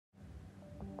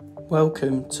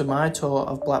Welcome to my tour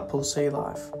of Blackpool Sea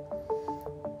Life.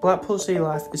 Blackpool Sea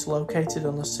Life is located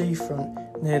on the seafront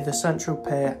near the Central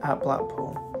Pier at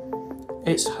Blackpool.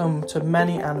 It's home to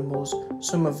many animals,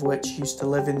 some of which used to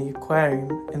live in the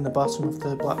aquarium in the bottom of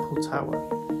the Blackpool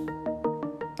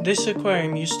Tower. This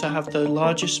aquarium used to have the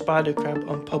largest spider crab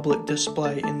on public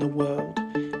display in the world.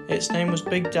 Its name was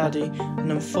Big Daddy, and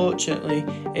unfortunately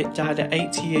it died at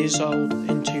 80 years old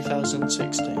in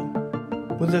 2016.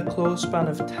 With a claw span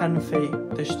of 10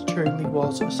 feet, this truly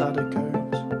was a sad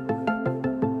occurrence.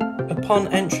 Upon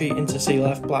entry into Sea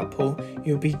Life Blackpool,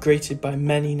 you'll be greeted by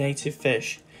many native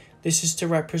fish. This is to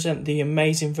represent the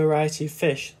amazing variety of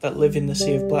fish that live in the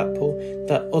Sea of Blackpool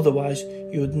that otherwise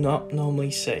you would not normally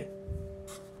see.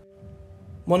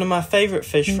 One of my favourite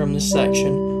fish from this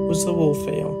section was the wolf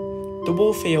eel. The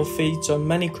wolf eel feeds on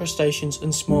many crustaceans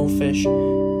and small fish.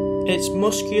 Its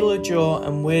muscular jaw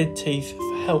and weird teeth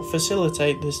help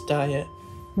facilitate this diet.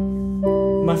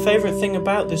 My favourite thing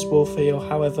about this wolf eel,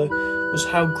 however, was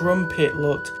how grumpy it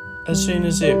looked as soon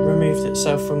as it removed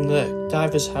itself from the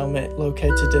diver's helmet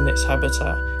located in its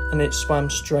habitat and it swam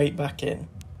straight back in.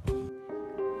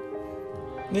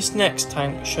 This next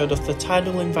tank showed off the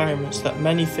tidal environments that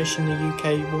many fish in the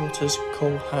UK waters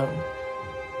call home.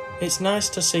 It's nice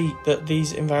to see that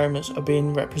these environments are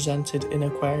being represented in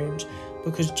aquariums,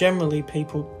 because generally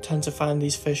people tend to find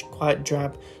these fish quite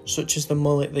drab, such as the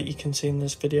mullet that you can see in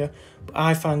this video, but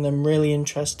I find them really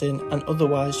interesting and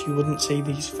otherwise you wouldn't see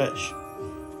these fish.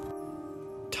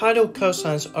 Tidal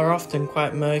coastlines are often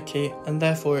quite murky and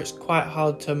therefore it's quite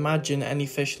hard to imagine any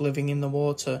fish living in the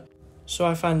water, so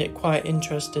I find it quite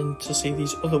interesting to see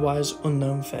these otherwise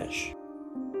unknown fish.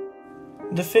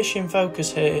 The fish in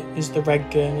focus here is the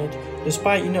red gurnard.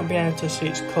 Despite you not being able to see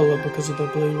its colour because of the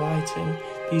blue lighting,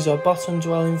 these are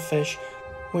bottom-dwelling fish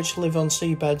which live on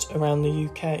seabeds around the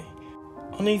UK.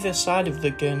 On either side of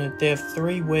the gurnard they have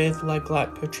three weird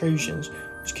leg-like protrusions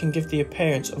which can give the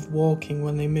appearance of walking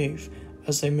when they move,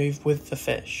 as they move with the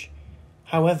fish.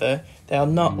 However, they are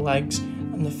not legs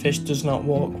and the fish does not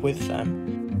walk with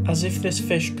them. As if this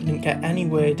fish couldn't get any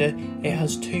weirder, it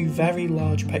has two very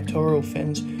large pectoral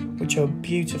fins which are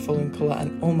beautiful in colour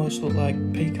and almost look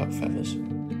like peacock feathers.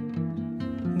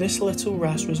 This little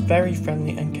wrasse was very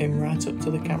friendly and came right up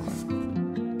to the camera.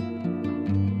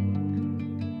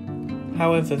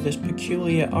 However, this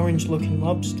peculiar orange looking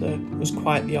lobster was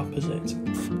quite the opposite.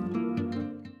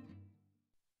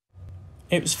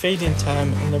 It was feeding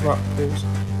time in the rock pools,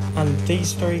 and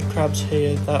these three crabs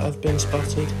here that have been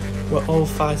spotted were all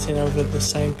fighting over the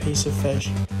same piece of fish.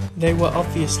 They were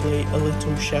obviously a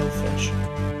little shellfish.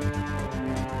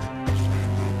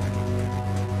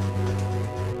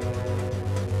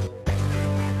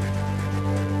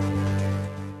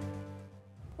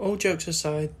 All jokes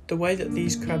aside, the way that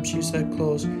these crabs use their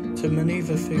claws to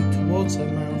manoeuvre food towards their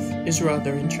mouth is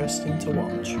rather interesting to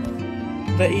watch.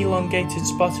 The elongated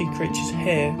spotty creatures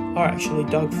here are actually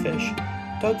dogfish.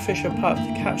 Dogfish are part of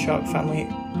the cat shark family,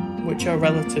 which are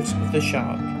relatives of the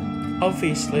shark.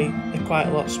 Obviously, they're quite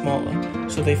a lot smaller,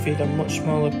 so they feed on much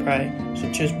smaller prey,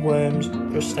 such as worms,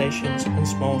 crustaceans and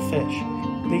small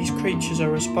fish. These creatures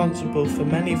are responsible for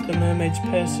many of the mermaids'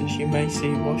 purses you may see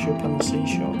wash up on the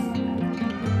seashore.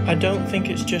 I don't think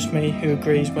it's just me who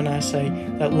agrees when I say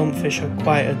that lumpfish are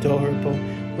quite adorable.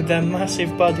 With their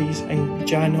massive bodies and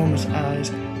ginormous eyes,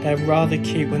 they're rather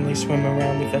cute when they swim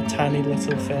around with their tiny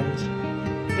little fins.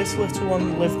 This little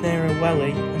one lived near a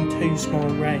welly and two small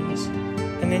rays.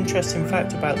 An interesting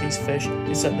fact about these fish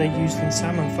is that they're used in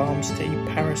salmon farms to eat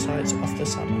parasites off the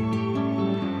salmon.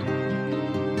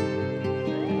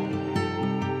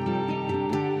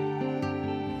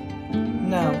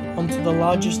 Now, onto the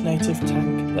largest native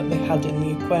tank that they had in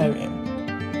the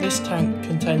aquarium. This tank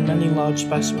contained many large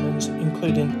specimens,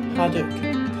 including haddock,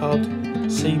 cod,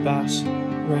 sea bass,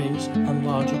 rays and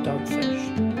larger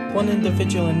dogfish. One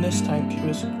individual in this tank who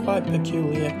was quite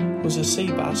peculiar was a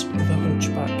sea bass with a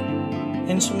hunchback.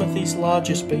 In some of these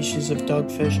larger species of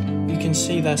dogfish, you can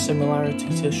see their similarity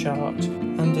to sharks,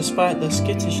 and despite their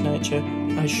skittish nature,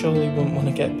 I surely wouldn't want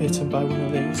to get bitten by one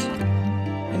of these.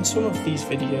 In some of these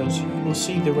videos, you will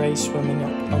see the rays swimming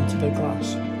up onto the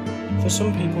glass. For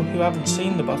some people who haven't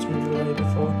seen the bottom of the ray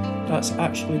before, that's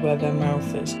actually where their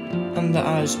mouth is, and the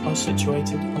eyes are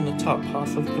situated on the top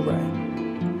half of the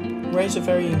ray. Rays are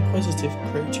very inquisitive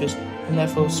creatures and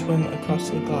therefore swim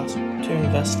across the glass to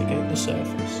investigate the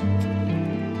surface.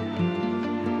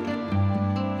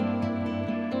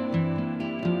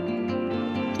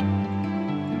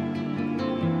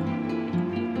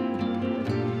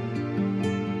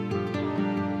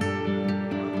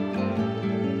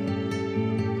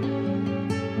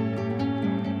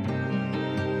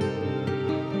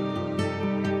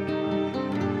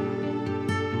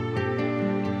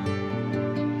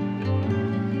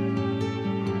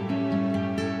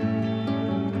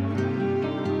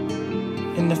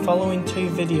 the following two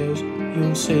videos you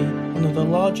will see one of the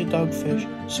larger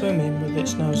dogfish swimming with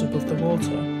its nose above the water.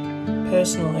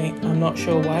 Personally, I'm not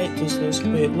sure why it does this,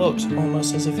 but it looks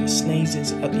almost as if it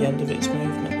sneezes at the end of its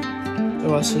movement,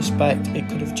 so I suspect it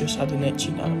could have just had an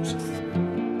itchy nose.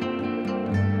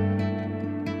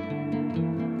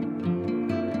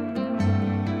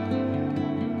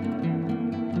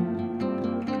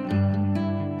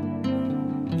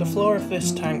 The floor of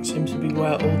this tank seems to be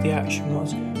where all the action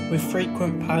was, with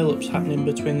frequent pile-ups happening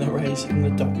between the rays and the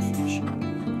dogfish.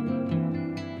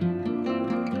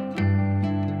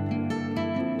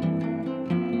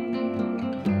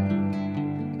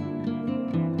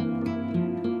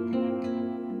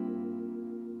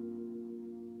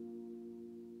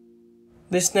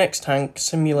 This next tank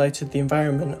simulated the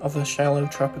environment of a shallow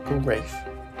tropical reef.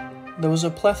 There was a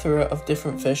plethora of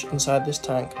different fish inside this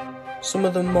tank. Some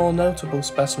of the more notable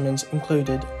specimens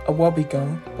included a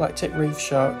wobbegong, black-tip reef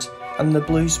sharks, and the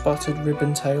blue-spotted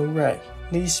ribbon-tail ray.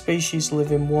 These species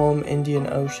live in warm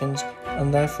Indian oceans,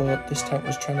 and therefore this tank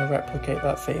was trying to replicate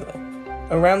that feeling.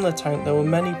 Around the tank there were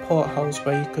many portholes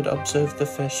where you could observe the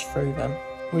fish through them,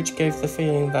 which gave the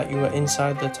feeling that you were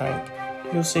inside the tank.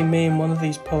 You'll see me in one of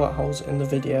these portholes in the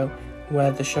video, where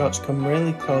the sharks come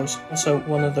really close, so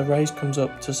one of the rays comes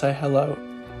up to say hello.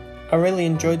 I really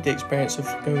enjoyed the experience of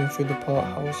going through the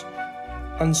portholes,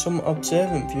 and some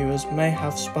observant viewers may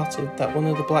have spotted that one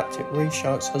of the black-tip reef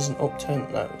sharks has an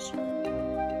upturned nose.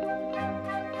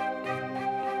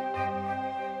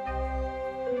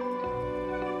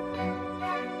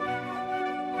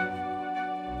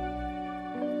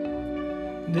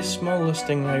 This smaller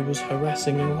stingray was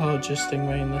harassing a larger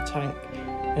stingray in the tank,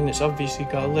 and it's obviously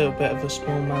got a little bit of a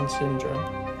small man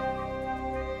syndrome.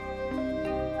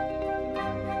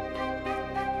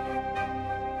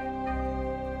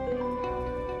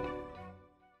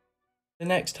 The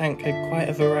next tank had quite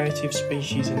a variety of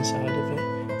species inside of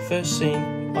it. First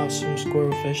seen are some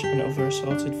squirrelfish and other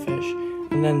assorted fish,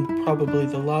 and then probably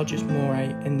the largest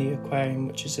moray in the aquarium,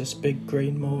 which is this big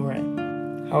green moray.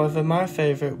 However, my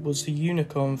favourite was the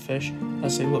unicorn fish,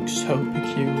 as they look so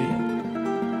peculiar.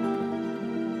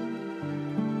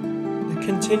 The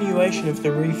continuation of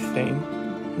the reef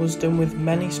theme was done with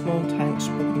many small tanks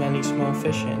with many small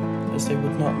fish in, as they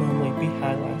would not normally be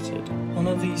highlighted. One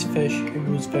of these fish who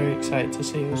was very excited to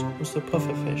see us was the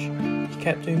pufferfish. He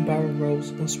kept doing barrel rolls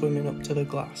and swimming up to the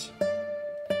glass.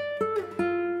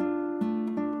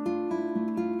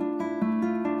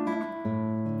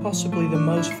 Possibly the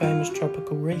most famous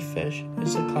tropical reef fish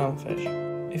is the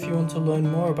clownfish. If you want to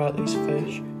learn more about these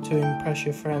fish to impress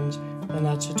your friends, then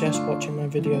I'd suggest watching my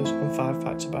videos on 5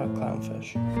 facts about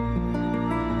clownfish.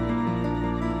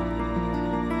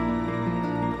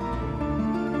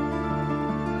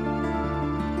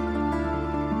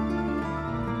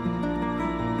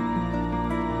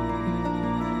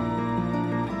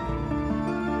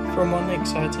 From one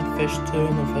excited fish to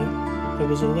another, there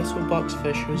was a little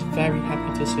boxfish who was very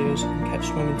happy to see us and kept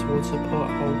swimming towards the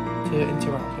porthole to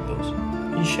interact with us.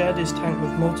 He shared his tank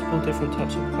with multiple different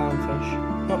types of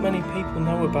clownfish. Not many people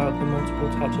know about the multiple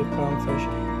types of clownfish,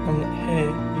 and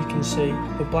here you can see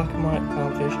the black and white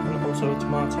clownfish and also a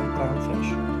tomato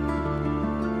clownfish.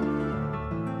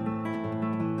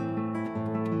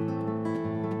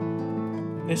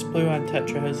 This blue-eyed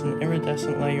tetra has an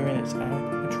iridescent layer in its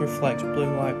eye which reflects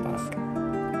blue light back.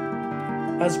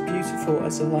 As beautiful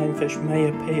as the lionfish may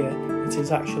appear, it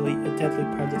is actually a deadly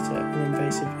predator and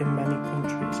invasive in many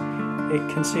countries.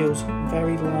 It conceals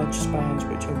very large spines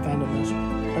which are venomous,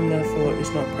 and therefore is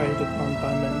not preyed upon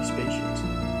by many species.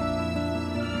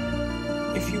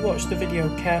 If you watch the video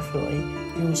carefully,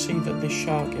 you will see that this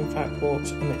shark in fact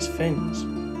walks on its fins.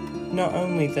 Not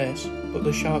only this, but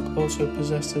the shark also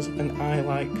possesses an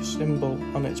eye-like symbol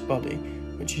on its body,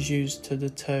 which is used to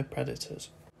deter predators,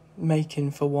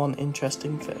 making for one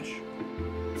interesting fish.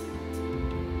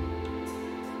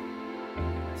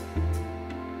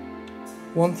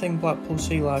 One thing Blackpool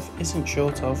sea life isn't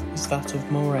short of is that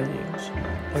of moray eels.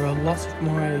 There are a lot of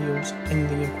moray eels in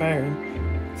the aquarium,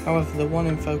 however the one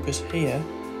in focus here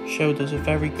showed us a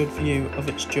very good view of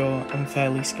its jaw and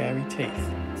fairly scary teeth.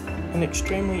 An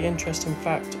extremely interesting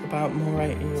fact about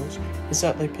moray eels is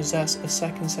that they possess a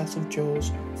second set of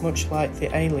jaws, much like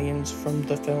the aliens from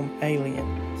the film Alien.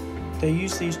 They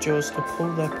use these jaws to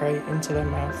pull their prey into their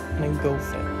mouth and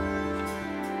engulf it.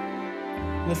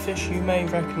 The fish you may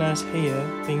recognise here,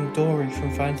 being Dory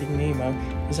from Finding Nemo,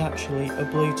 is actually a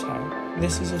blue tang.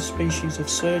 This is a species of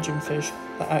surgeonfish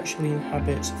that actually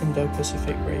inhabits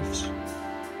Indo-Pacific reefs.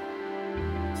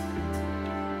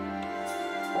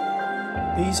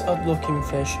 These odd-looking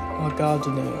fish are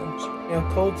garden eels. They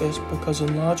are called this because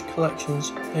in large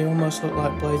collections they almost look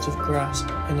like blades of grass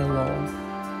in a lawn.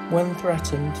 When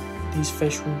threatened, these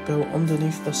fish will go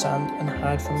underneath the sand and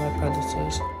hide from their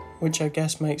predators, which I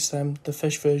guess makes them the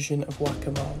fish version of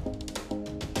whack-a-mole.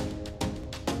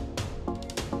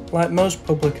 Like most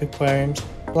public aquariums,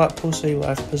 Blackpool Sea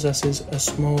Life possesses a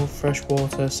small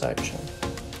freshwater section.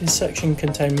 This section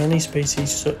contains many species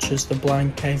such as the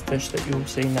blind cavefish that you will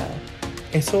see now.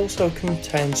 It also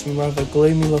contains some rather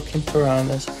gloomy looking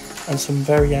piranhas and some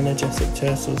very energetic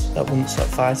turtles that wouldn't stop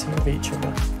fighting with each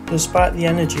other. Despite the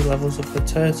energy levels of the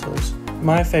turtles,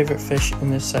 my favourite fish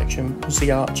in this section was the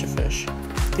archerfish.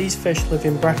 These fish live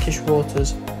in brackish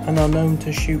waters and are known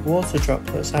to shoot water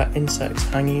droplets at insects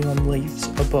hanging on leaves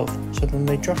above, so then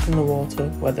they drop in the water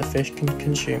where the fish can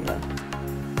consume them.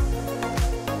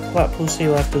 Blackpool Sea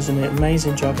Life does an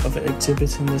amazing job of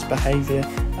exhibiting this behaviour,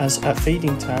 as at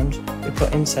feeding times they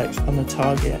put insects on a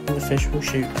target and the fish will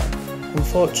shoot them.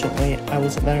 Unfortunately, I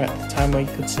wasn't there at the time where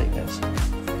you could see this.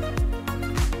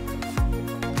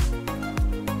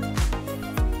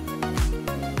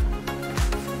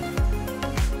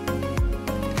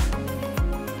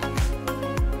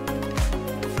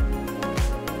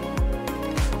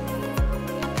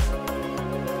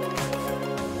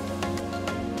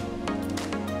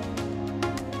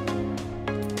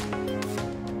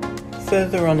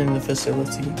 Further on in the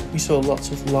facility, we saw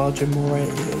lots of larger moray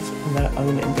eels in their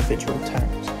own individual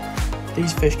tanks.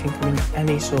 These fish can come in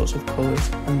any sorts of colours,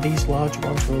 and these larger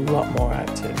ones were a lot more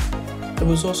active. There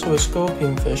was also a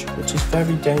scorpionfish, which is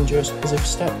very dangerous, as if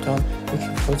stepped on, it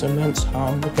can cause immense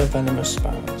harm with their venomous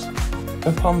spines.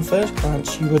 Upon first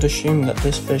glance, you would assume that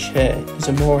this fish here is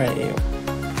a moray eel,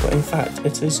 but in fact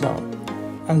it is not,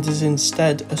 and is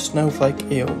instead a snowflake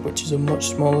eel, which is a much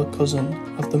smaller cousin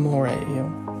of the moray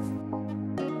eel.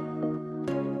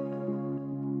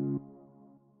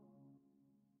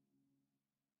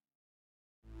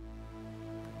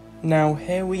 Now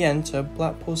here we enter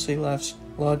Blackpool Sea Life's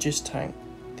largest tank,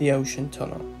 the Ocean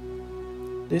Tunnel.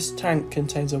 This tank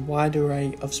contains a wide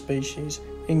array of species,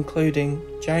 including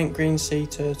giant green sea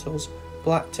turtles,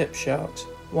 black-tip sharks,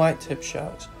 white-tip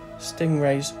sharks,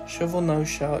 stingrays,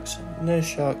 shovel-nosed sharks, nurse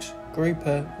sharks,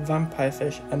 grouper, vampire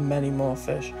fish and many more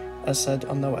fish, as said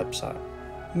on the website.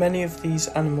 Many of these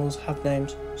animals have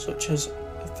names such as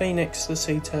Phoenix the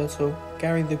sea turtle,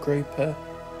 Gary the grouper.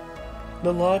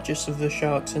 The largest of the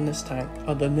sharks in this tank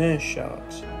are the nurse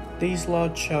sharks. These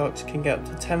large sharks can get up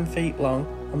to 10 feet long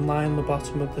and lie on the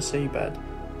bottom of the seabed.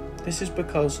 This is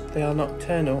because they are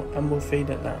nocturnal and will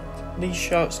feed at night. These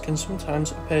sharks can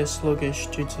sometimes appear sluggish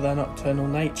due to their nocturnal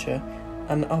nature,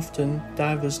 and often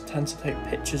divers tend to take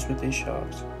pictures with these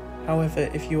sharks. However,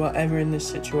 if you are ever in this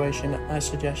situation, I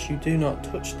suggest you do not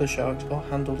touch the sharks or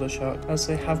handle the shark, as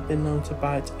they have been known to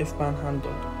bite if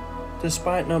manhandled.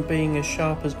 Despite not being as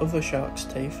sharp as other sharks'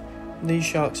 teeth, these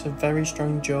sharks have very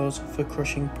strong jaws for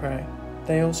crushing prey.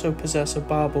 They also possess a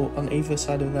barbel on either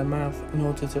side of their mouth in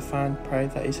order to find prey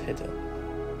that is hidden.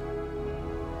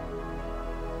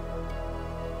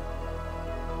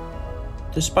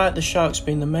 Despite the sharks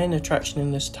being the main attraction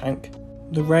in this tank,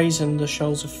 the rays and the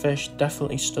shoals of fish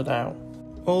definitely stood out.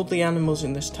 All the animals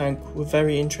in this tank were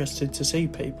very interested to see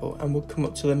people and would come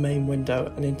up to the main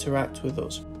window and interact with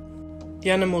us. The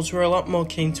animals were a lot more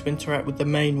keen to interact with the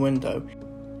main window,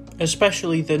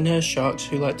 especially the nurse sharks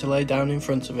who like to lay down in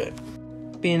front of it.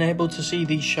 Being able to see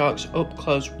these sharks up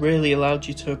close really allowed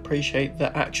you to appreciate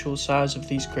the actual size of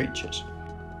these creatures.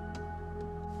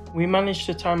 We managed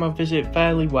to time our visit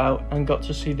fairly well and got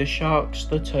to see the sharks,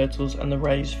 the turtles and the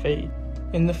rays feed.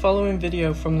 In the following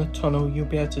video from the tunnel, you'll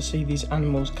be able to see these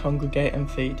animals congregate and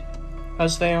feed.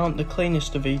 As they aren't the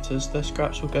cleanest of eaters, their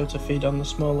scraps will go to feed on the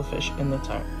smaller fish in the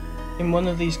tank. In one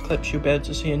of these clips you'll be able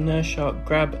to see a nurse shark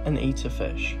grab and eat a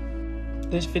fish.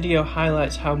 This video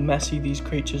highlights how messy these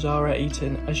creatures are at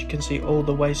eating, as you can see all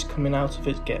the waste coming out of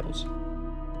its gills.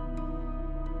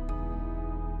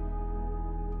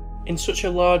 In such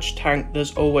a large tank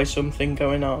there's always something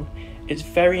going on. It's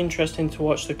very interesting to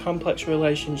watch the complex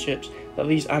relationships that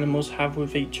these animals have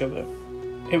with each other.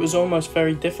 It was almost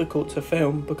very difficult to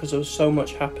film because there was so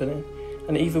much happening,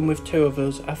 and even with two of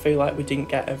us I feel like we didn't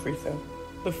get everything.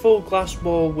 The full glass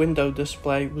wall window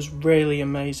display was really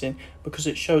amazing because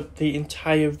it showed the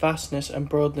entire vastness and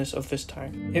broadness of this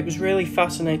tank. It was really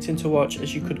fascinating to watch,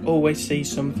 as you could always see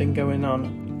something going on,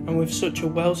 and with such a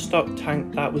well-stocked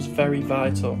tank that was very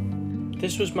vital.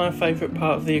 This was my favourite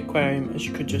part of the aquarium, as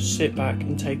you could just sit back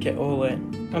and take it all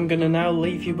in. I'm going to now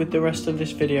leave you with the rest of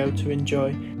this video to enjoy,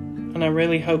 and I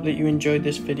really hope that you enjoyed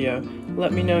this video.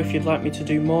 Let me know if you'd like me to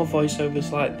do more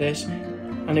voiceovers like this,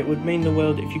 and it would mean the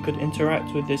world if you could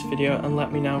interact with this video and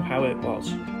let me know how it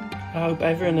was. I hope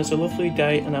everyone has a lovely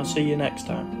day, and I'll see you next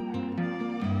time.